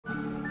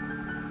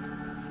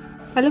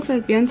I look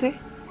like Beyonce. I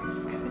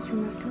thought you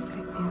must look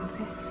like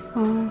Beyonce.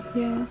 Oh,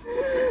 yeah.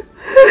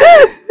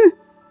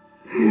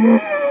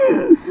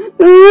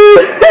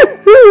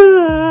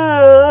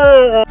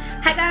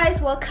 Hi guys,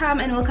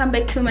 welcome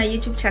back to my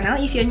YouTube channel.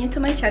 If you're new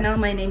to my channel,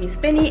 my name is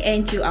Penny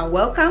and you are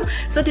welcome.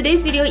 So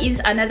today's video is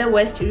another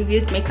worst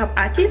reviewed makeup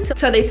artist.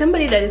 So there's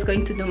somebody that is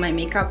going to do my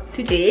makeup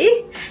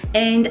today,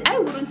 and I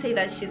wouldn't say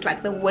that she's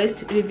like the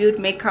worst reviewed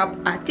makeup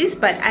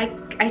artist, but I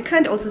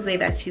can't also say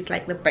that she's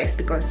like the best,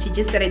 because she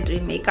just started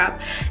doing makeup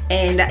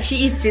and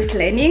she is just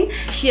learning.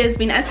 She has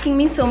been asking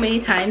me so many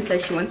times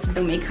that she wants to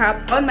do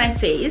makeup on my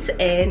face,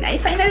 and I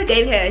finally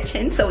gave her a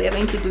chance, so we are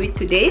going to do it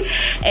today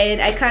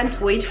and I can't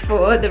wait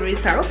for the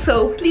results.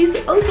 So please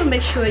also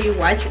make sure you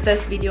watch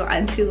this video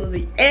until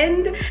the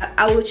end.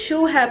 I will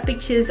show her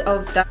pictures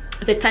of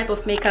the type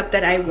of makeup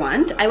that I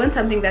want. I want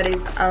something that is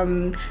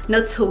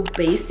not so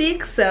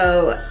basic,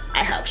 so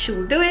I hope she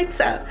will do it.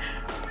 So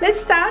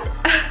let's start.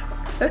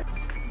 Do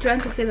you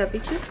want to see the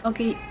pictures?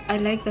 Okay, I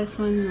like this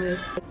one with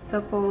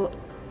purple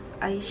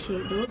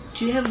eyeshadow.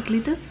 Do you have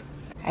glitters?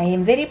 I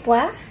am very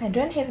poor. I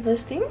don't have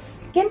those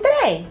things. We can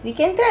try. We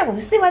can try. We'll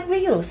see what we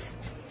use.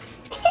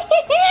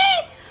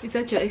 Is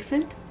that your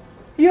accent?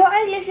 Your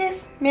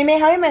eyelashes. Meme,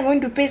 how am I going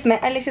to paste my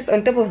eyelashes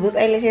on top of those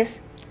eyelashes?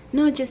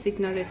 No, just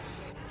ignore it.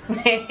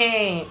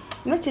 I'm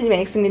not changing my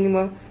accent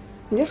anymore.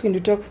 I'm just going to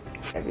talk.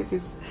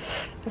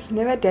 I've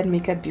never done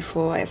makeup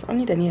before. I've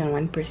only done it on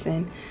one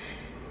person.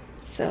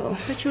 So,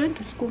 but you went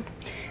to school.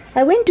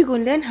 I went to go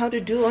learn how to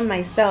do on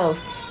myself.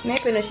 I'm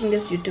finishing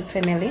this YouTube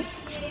family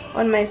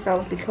on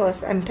myself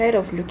because I'm tired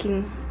of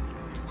looking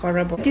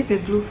horrible. What is the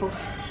glue for?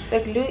 The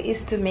glue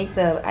is to make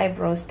the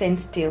eyebrows stand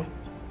still,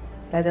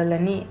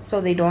 so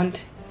they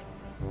don't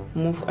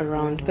move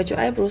around. But your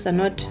eyebrows are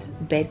not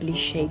badly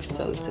shaped,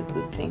 so it's a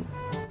good thing.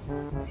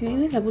 You're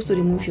even supposed to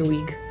remove your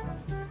wig.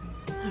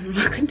 I'm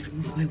not going to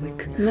remove my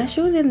wig. Now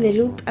show them the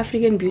look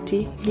African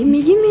beauty.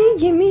 Gimme, gimme,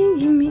 gimme,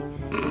 gimme.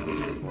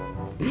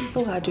 It's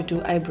so hard to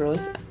do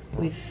eyebrows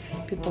with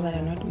people that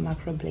are not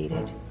macro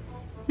bladed.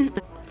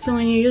 So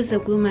when you use the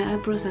glue, my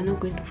eyebrows are not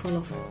going to fall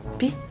off.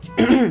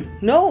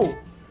 No,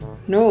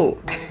 no.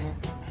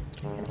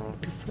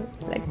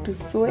 I like to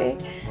swear.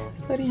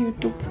 Sorry,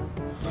 YouTube.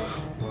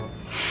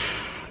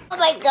 Oh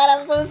my god,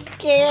 I'm so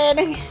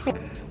scared.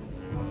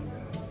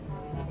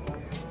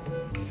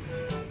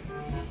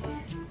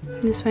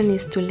 This one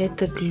is to let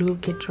the glue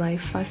get dry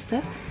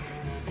faster,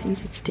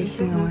 since it's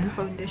taking a while.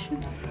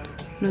 Foundation?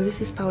 No, this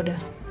is powder.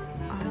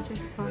 Oh,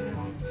 just powder.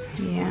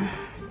 Yeah.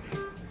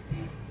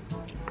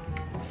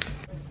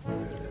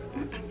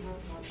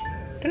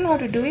 Don't know how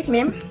to do it,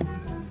 ma'am.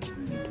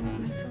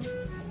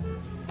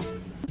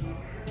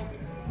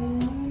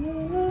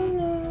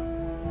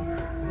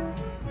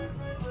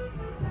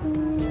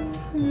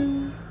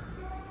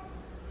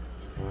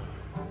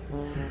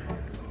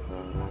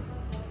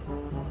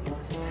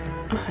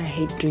 I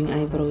hate doing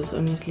eyebrows,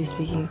 honestly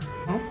speaking.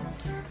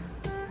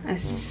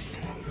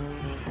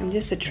 I'm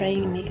just a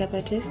trying makeup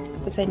artist,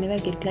 because I never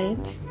get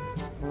clients.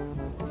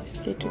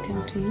 Just there to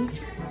come to me.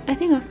 I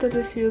think after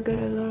this you'll get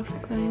a lot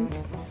of clients.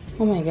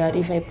 Oh my god,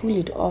 if I pull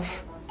it off,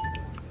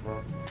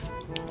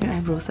 your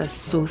eyebrows are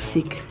so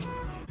thick.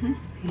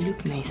 They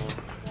look nice.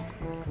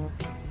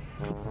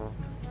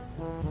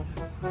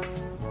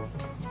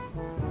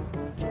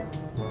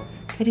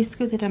 But it's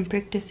good that I'm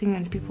practicing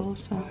on people,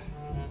 so.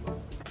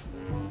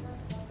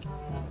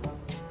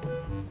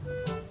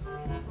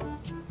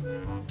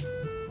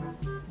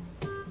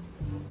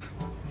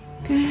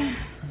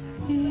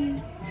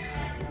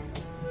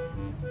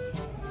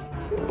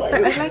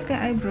 I like the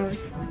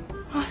eyebrows.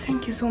 Oh,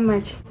 thank you so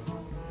much.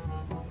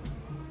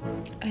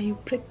 Are you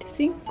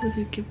practicing? Because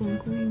you keep on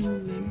going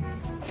on, man.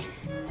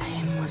 I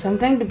am. I'm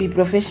trying to be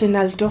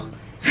professional, though.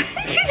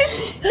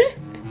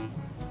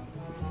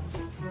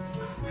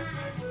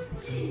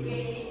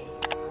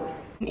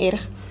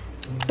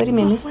 Sorry,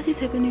 Mimi. What is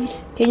happening?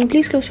 Can you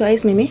please close your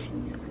eyes, Mimi?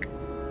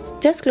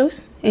 Just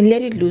close and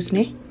let it loose,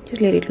 ne?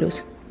 Just let it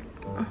loose.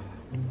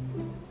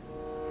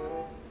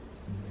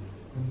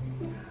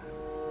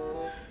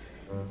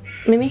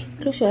 Mimi,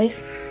 close your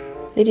eyes.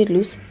 Let it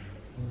loose.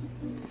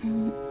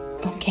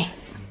 Okay.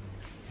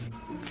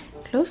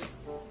 Close.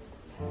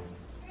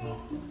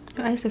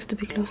 Your eyes have to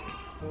be closed.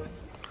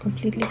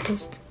 Completely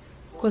closed.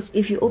 Because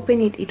if you open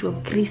it, it will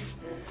crease.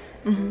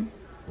 Trying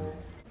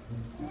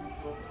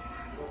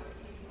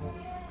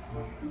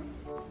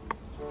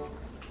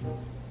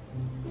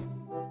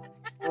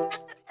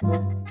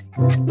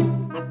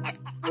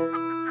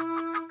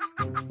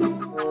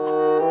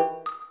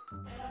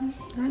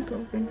to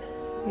open.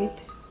 Wait.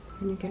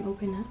 And you can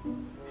open up.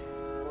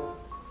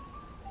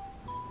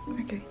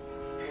 Okay.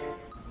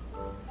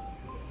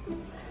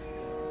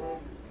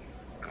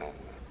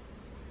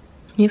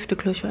 You have to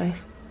close your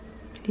eyes,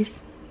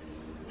 please.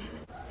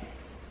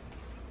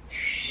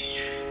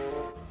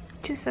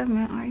 Just that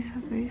my eyes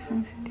are very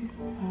sensitive.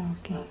 Oh,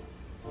 okay.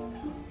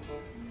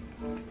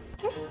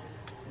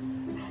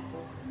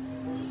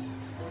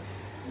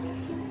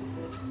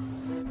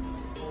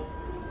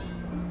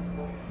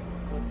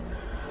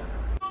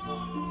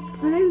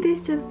 I think this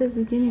is just the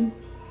beginning.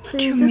 So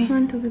you just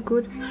want to be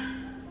good.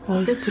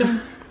 Oh, it's true.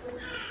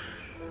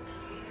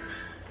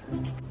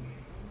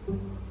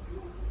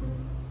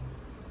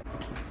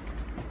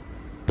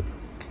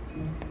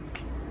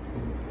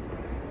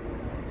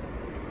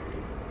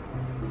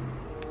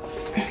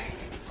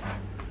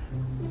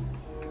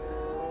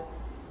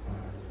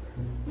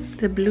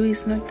 The blue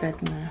is not that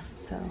now,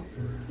 so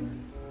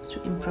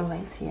to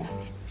improvise here.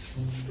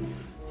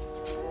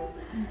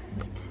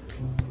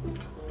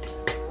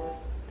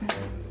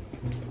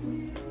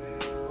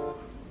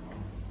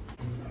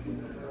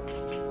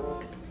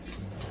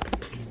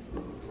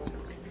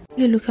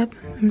 You look up.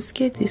 I'm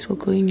scared this will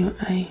go in your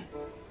eye.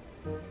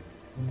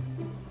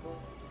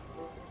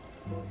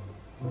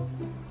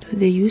 So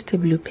they used a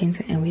blue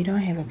pencil and we don't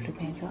have a blue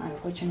pencil,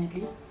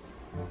 unfortunately.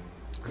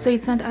 So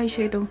it's not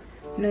eyeshadow?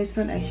 No, it's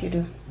not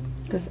eyeshadow.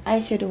 Because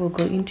eyeshadow will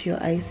go into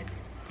your eyes.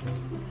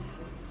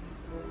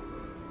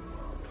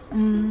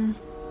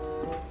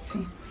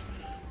 See.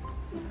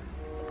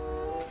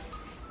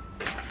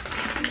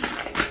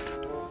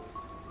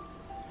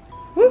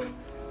 Woo!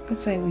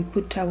 That's why we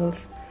put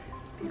towels.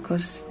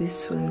 Because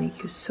this will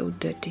make you so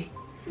dirty.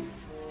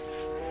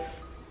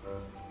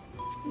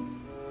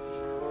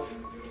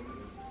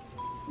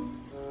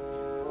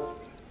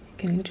 You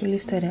can literally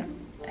start an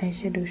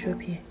eyeshadow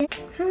shop here.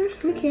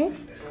 Look here.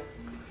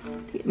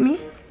 Look at me.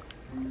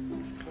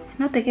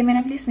 Not the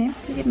camera, please, ma'am.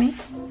 Look at me.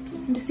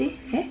 Want to see?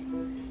 Hey?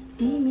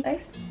 Me,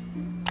 guys.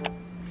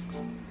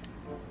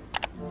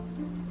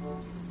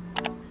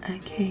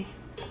 Okay.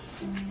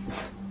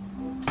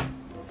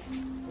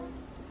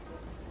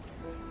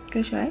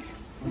 Close your eyes.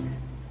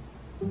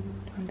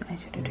 Don't want the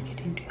eyeshadow to get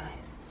into your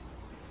eyes.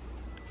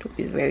 It will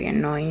be very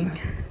annoying.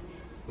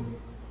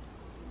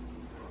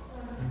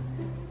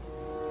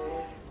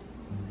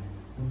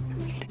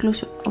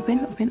 Close,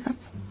 open up.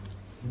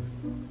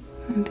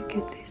 And to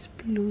get this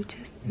blue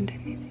just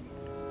underneath it.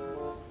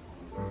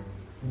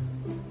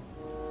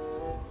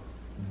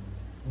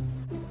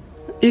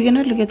 You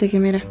cannot look at the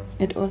camera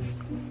at all.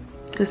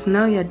 Because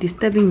now you are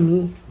disturbing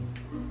me.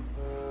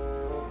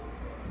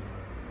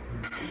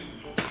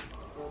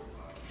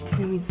 Let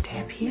me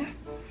dab here.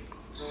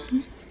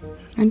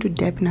 And to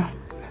dab now.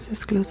 Let's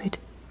just close it.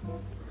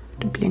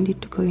 To blend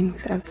it to go in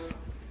with us.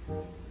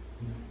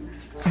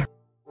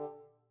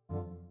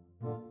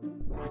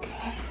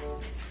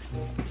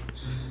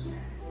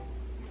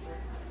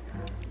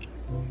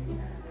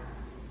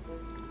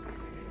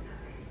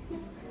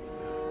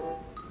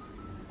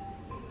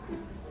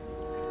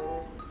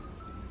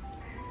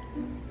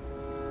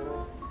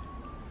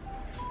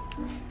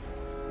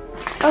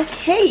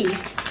 Okay,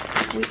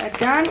 we are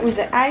done with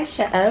the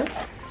eyeshadow.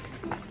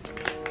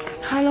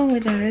 How long will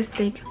the rest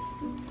take?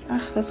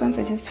 Those ones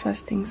are just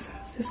first things.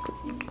 It's just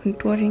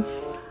contouring.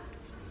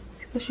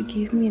 Because you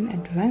gave me an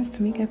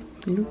advanced makeup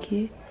look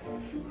here.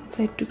 That's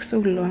why it took so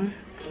long.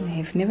 I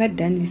have never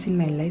done this in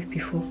my life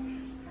before.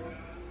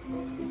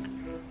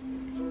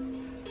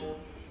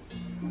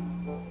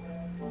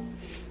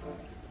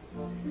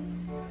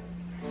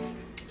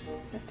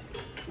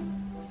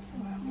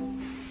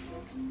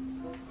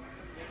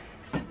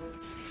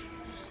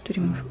 To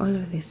remove all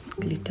of this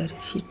glitter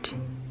shit.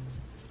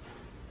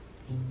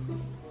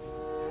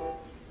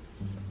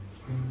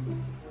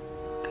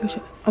 Close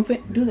your,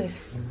 open, do this.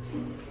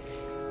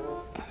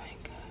 Oh my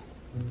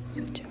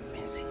god, such a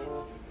mess here.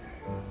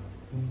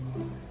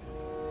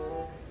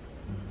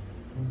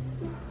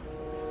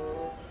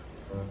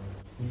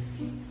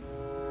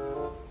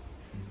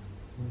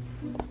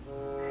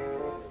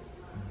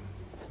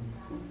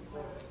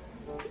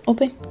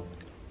 Open.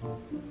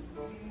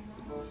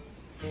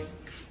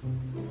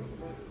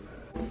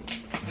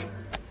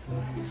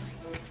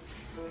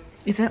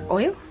 Is that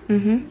oil?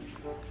 No,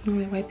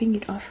 we're wiping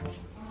it off.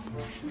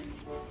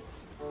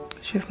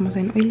 Chef has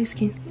an oily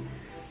skin.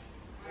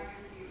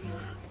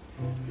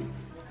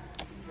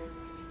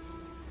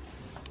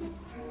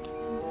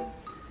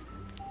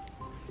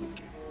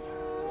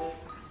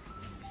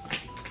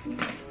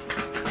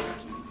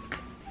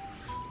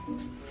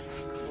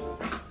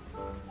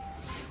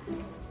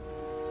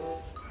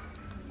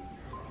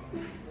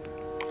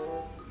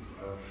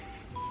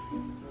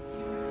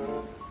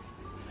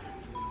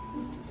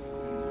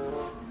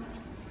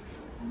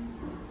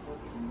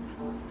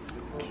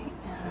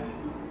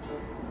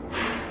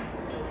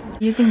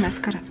 Using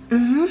mascara.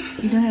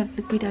 You don't have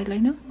liquid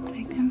eyeliner?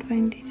 I can't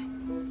find it.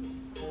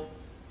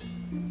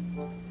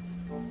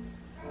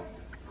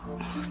 Oh,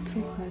 it's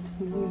so hard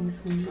for me.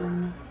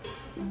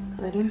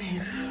 I don't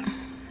have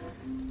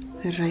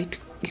the right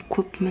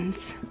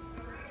equipment.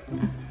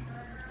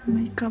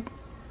 Makeup.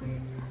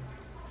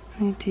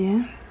 Oh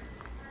dear.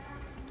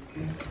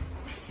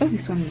 Oh,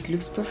 this one, it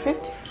looks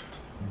perfect.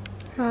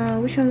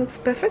 Which one looks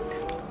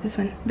perfect? This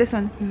one. This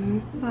one?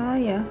 Ah,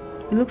 yeah.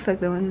 It looks like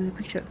the one in the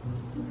picture.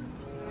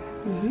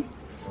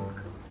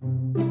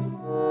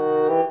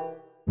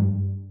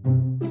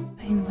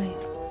 Fine, why?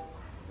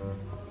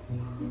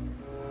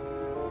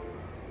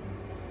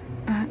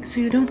 So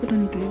you don't put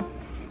on glue?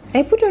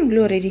 I put on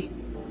glue already.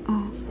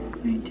 Oh,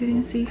 I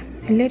didn't see.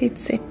 I let it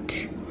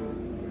set.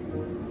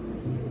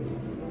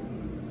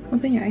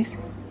 Open your eyes.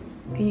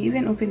 Can you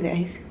even open the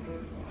eyes?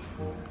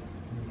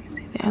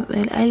 See,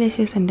 the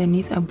eyelashes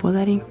underneath are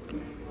bothering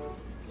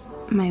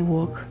my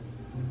walk.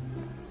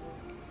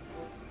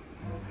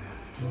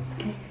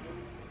 Okay.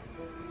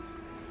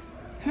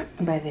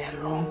 But they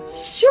are long.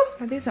 Sure.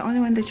 Are these the only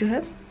one that you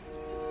have?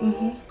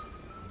 Mm-hmm.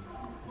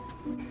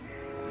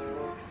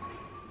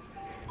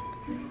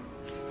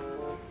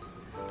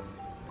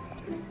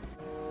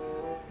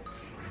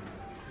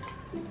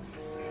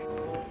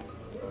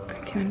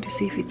 I want to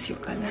see if it's your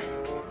color.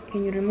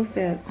 Can you remove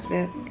the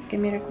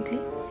camera quickly?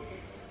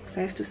 Because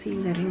I have to see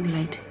in the ring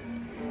light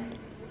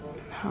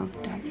how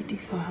dark it is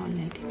or how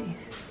light it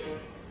is.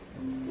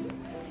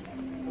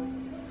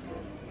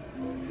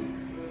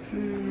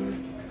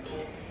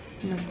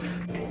 No.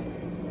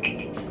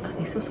 Okay,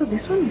 so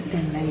this one is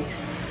the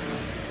nice.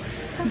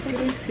 How can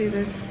you see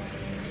that?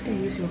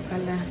 Then use your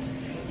color.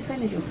 This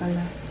one is your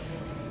color.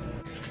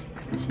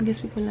 I guess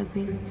people are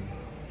going.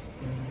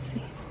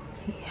 See,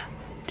 yeah,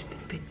 to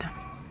be better.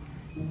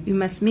 You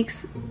must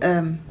mix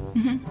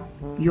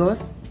yours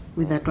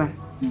with that one.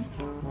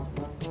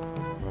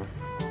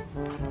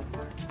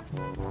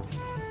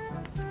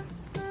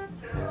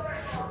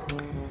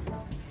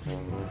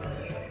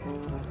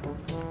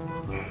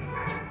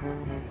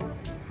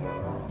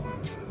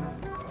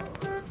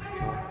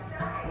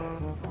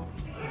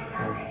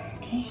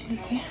 Okay, look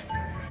here.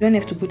 You don't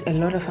have to put a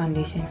lot of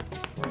foundation.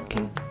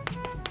 Okay.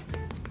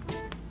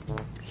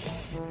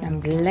 I'm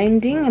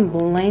blending and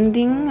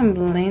blending and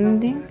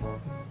blending.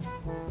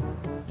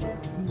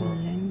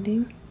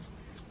 Blending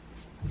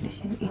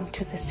foundation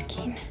into the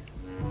skin.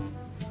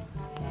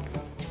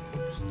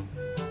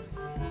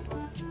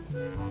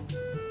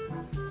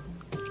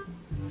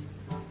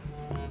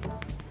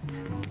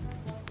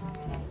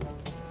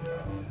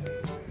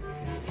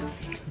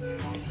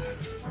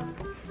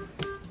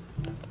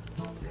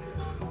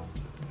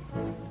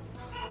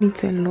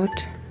 Needs a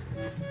lot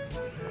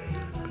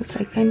because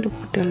I kind of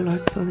put a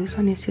lot, so this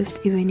one is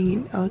just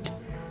evening it out.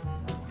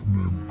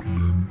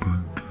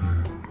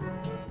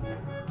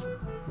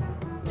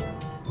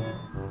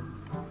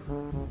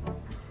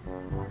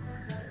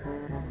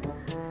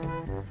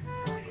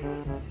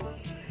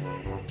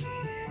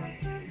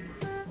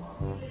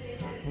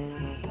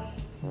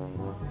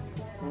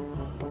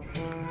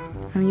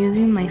 I'm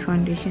using my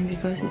foundation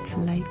because it's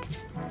light.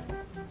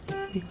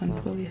 Be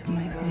control with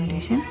my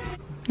foundation.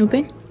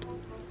 Open.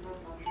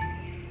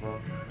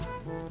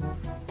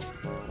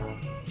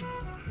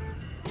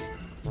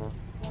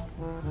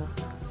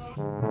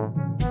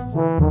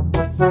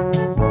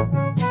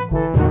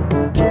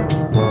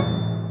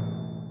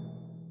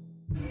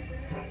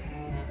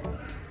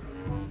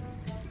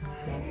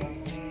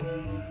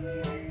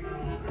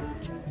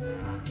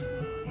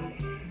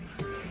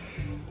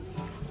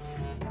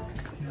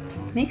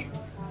 Make.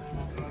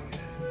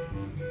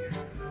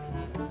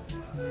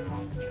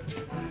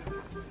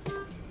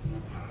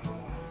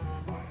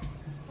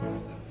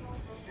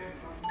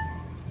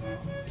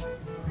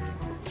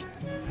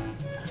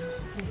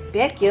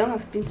 Back, young.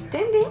 I've been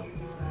standing.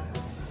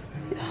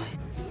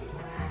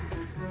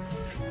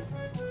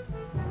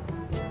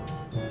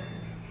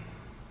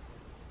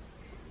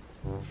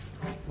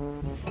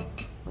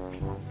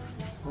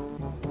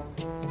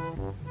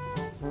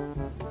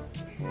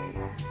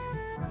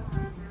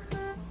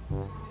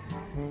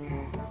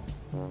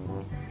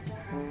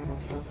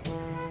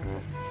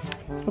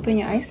 Open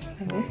your eyes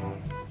like this.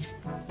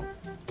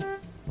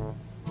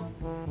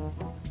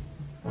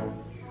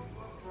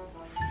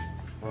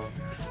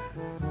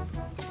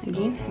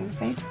 Again, on the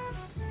side.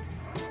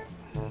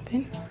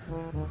 Open.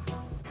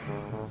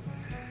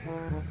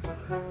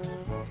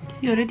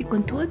 You already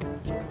contoured?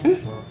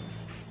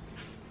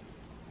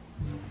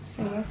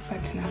 So last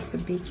part now for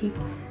baking.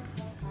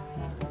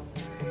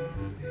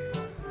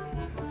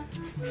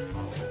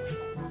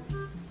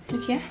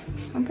 Look here.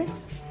 Open.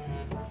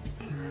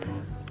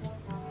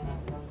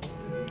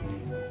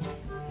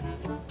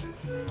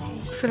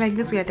 So like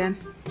this we are done?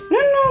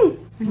 No!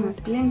 I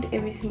must blend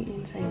everything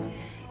inside.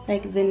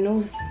 Like the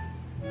nose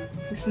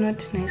is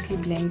not nicely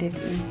blended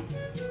in.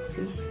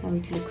 See how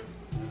it looks.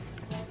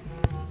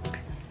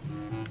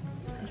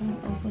 I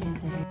don't also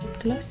have the lip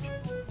gloss.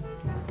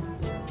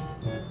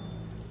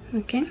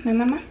 Okay, my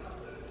mama.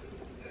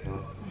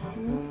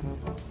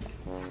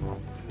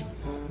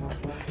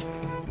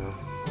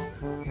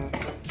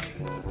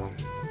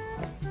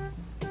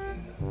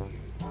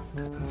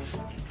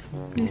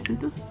 Listen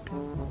to.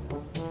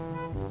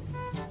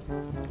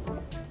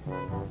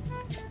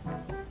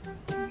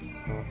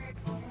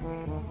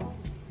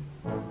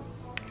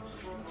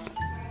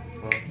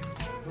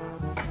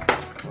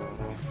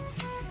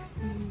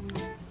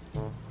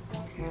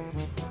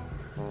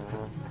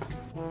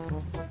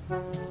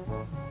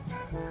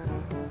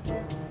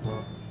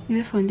 Is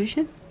it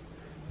foundation?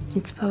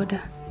 It's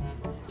powder.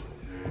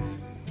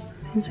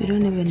 Since we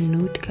don't have a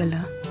nude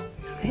color,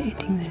 so we're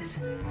adding this.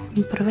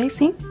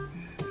 Improvising.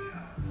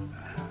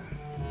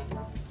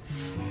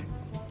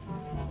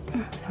 I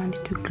want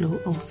it to glow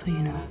also, you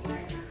know.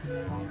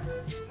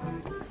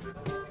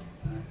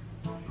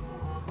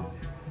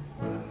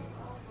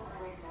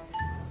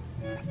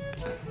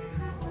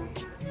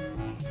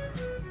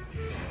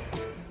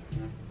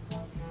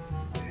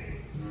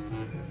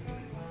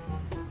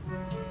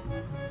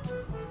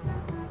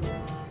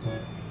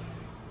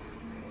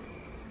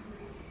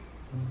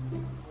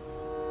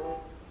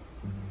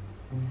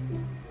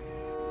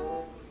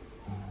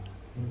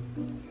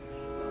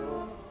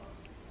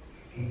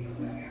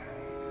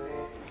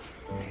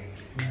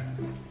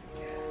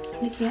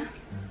 Yeah.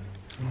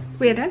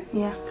 We're done?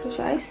 Yeah, close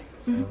your eyes.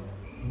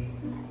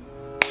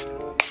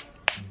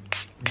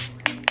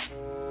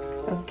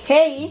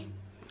 Okay.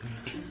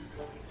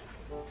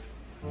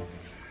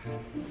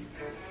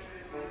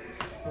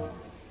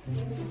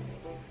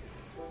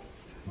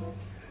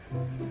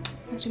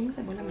 Let's remove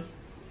the bottom.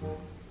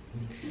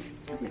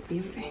 Look like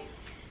Beyonce.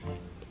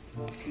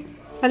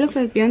 I look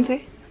like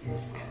Beyonce.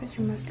 I said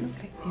you must look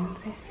like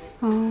Beyonce.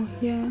 Oh,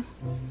 yeah.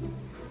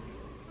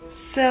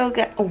 So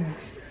good. Oh.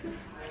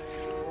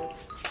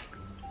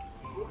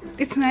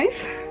 It's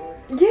nice.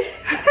 Yeah.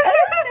 I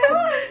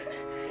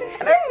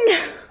don't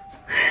know.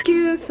 Thank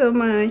you so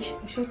much.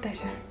 Show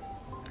Tasha.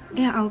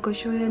 Yeah, I'll go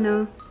show you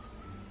now.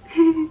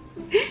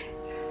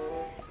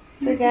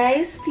 So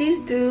guys, please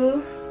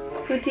do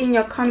put in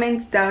your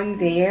comments down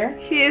there.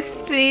 Yes,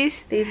 please.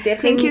 There's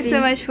definitely... Thank you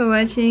so much for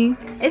watching.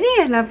 I think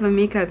I love my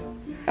makeup.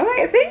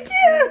 Oh, thank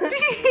you.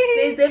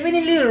 There's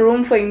definitely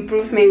room for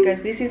improvement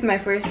because this is my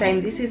first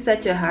time. This is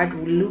such a hard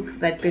look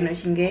that Penny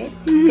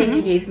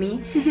gave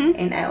me,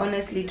 and I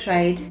honestly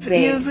tried.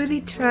 You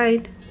really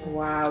tried.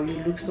 Wow, you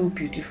look so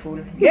beautiful.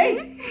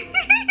 Yay!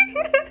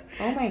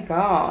 Oh my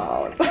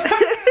god.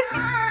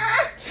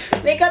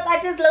 Makeup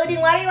artist loading.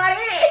 Wari.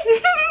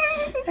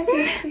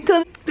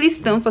 So please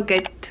don't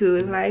forget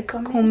to like,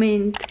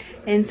 comment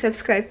and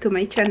subscribe to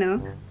my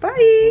channel.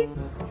 Bye.